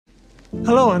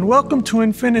Hello and welcome to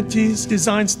Infiniti's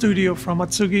design studio from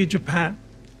Atsugi, Japan.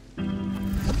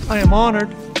 I am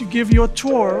honored to give you a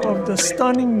tour of the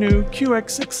stunning new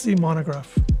QX60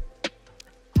 Monograph.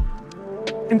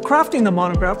 In crafting the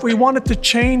Monograph, we wanted to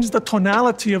change the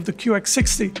tonality of the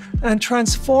QX60 and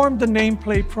transform the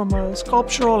nameplate from a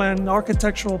sculptural and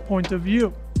architectural point of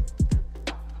view.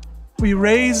 We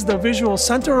raised the visual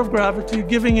center of gravity,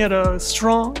 giving it a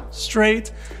strong,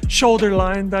 straight shoulder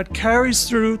line that carries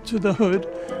through to the hood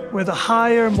with a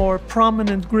higher, more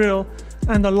prominent grille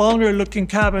and a longer-looking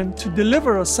cabin to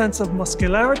deliver a sense of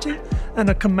muscularity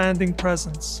and a commanding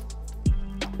presence.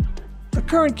 The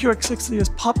current QX60 is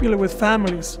popular with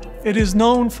families. It is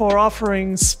known for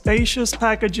offering spacious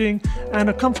packaging and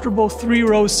a comfortable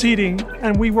 3-row seating,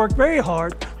 and we work very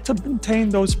hard to maintain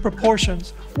those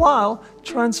proportions while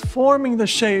transforming the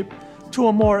shape to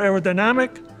a more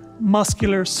aerodynamic,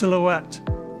 muscular silhouette.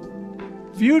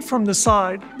 Viewed from the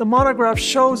side, the Monograph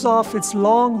shows off its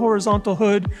long horizontal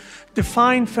hood,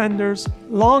 defined fenders,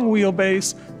 long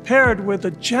wheelbase, paired with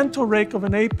a gentle rake of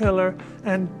an A-pillar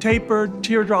and tapered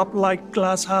teardrop-like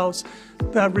glass house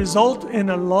that result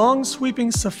in a long,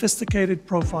 sweeping, sophisticated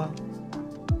profile.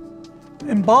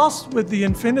 Embossed with the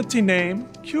Infiniti name,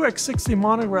 QX60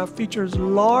 Monograph features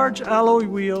large alloy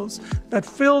wheels that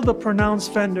fill the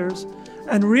pronounced fenders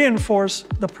and reinforce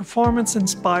the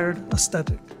performance-inspired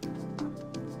aesthetic.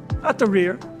 At the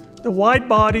rear, the wide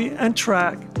body and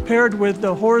track paired with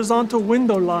the horizontal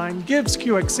window line gives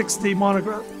QX60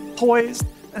 Monograph poised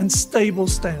and stable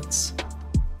stance.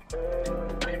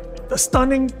 The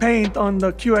stunning paint on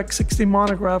the QX60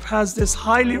 Monograph has this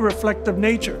highly reflective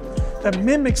nature that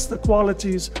mimics the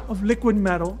qualities of liquid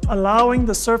metal, allowing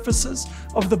the surfaces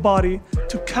of the body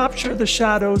to capture the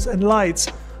shadows and lights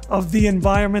of the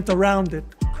environment around it,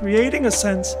 creating a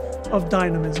sense of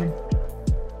dynamism.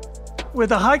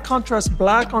 With a high contrast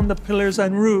black on the pillars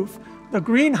and roof, the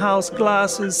greenhouse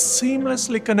glass is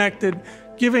seamlessly connected,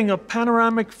 giving a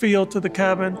panoramic feel to the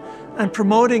cabin and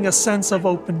promoting a sense of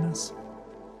openness.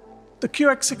 The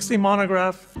QX60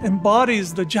 Monograph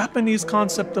embodies the Japanese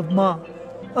concept of ma,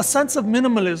 a sense of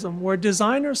minimalism where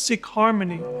designers seek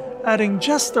harmony, adding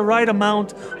just the right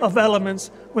amount of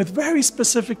elements with very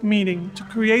specific meaning to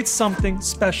create something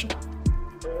special.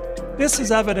 This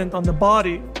is evident on the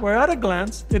body, where at a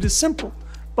glance it is simple,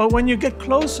 but when you get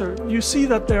closer, you see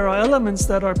that there are elements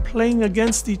that are playing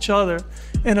against each other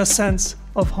in a sense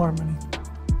of harmony.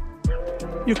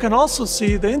 You can also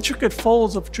see the intricate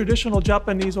folds of traditional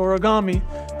Japanese origami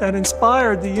that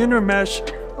inspired the inner mesh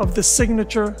of the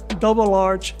signature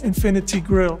double-arch Infiniti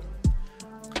grille.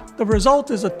 The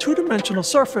result is a two-dimensional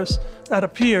surface that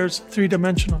appears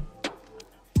three-dimensional.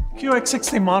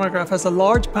 QX60 Monograph has a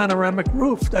large panoramic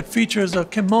roof that features a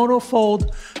kimono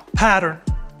fold pattern,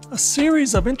 a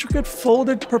series of intricate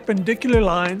folded perpendicular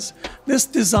lines. This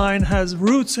design has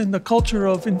roots in the culture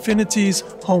of Infiniti's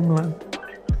homeland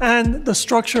and the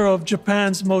structure of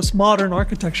Japan's most modern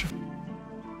architecture.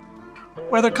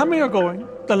 Whether coming or going,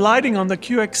 the lighting on the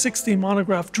QX60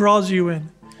 Monograph draws you in.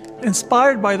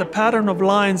 Inspired by the pattern of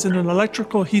lines in an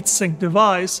electrical heatsink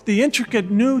device, the intricate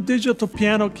new digital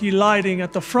piano key lighting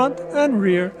at the front and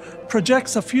rear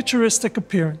projects a futuristic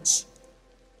appearance.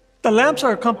 The lamps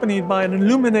are accompanied by an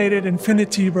illuminated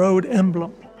Infiniti Road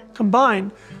emblem.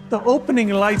 Combined, the opening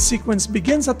light sequence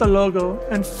begins at the logo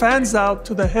and fans out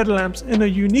to the headlamps in a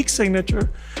unique signature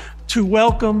to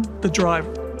welcome the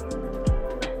driver.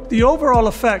 The overall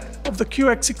effect of the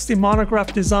QX60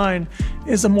 Monograph design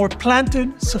is a more planted,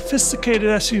 sophisticated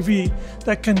SUV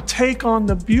that can take on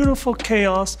the beautiful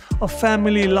chaos of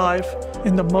family life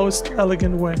in the most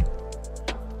elegant way.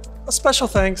 A special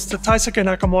thanks to Taisuke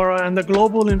Nakamura and the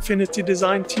global Infiniti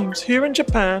design teams here in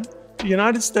Japan, the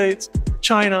United States,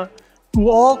 China, who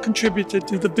all contributed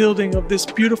to the building of this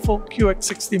beautiful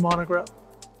QX60 Monograph.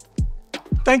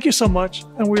 Thank you so much,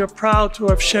 and we are proud to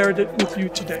have shared it with you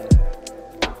today.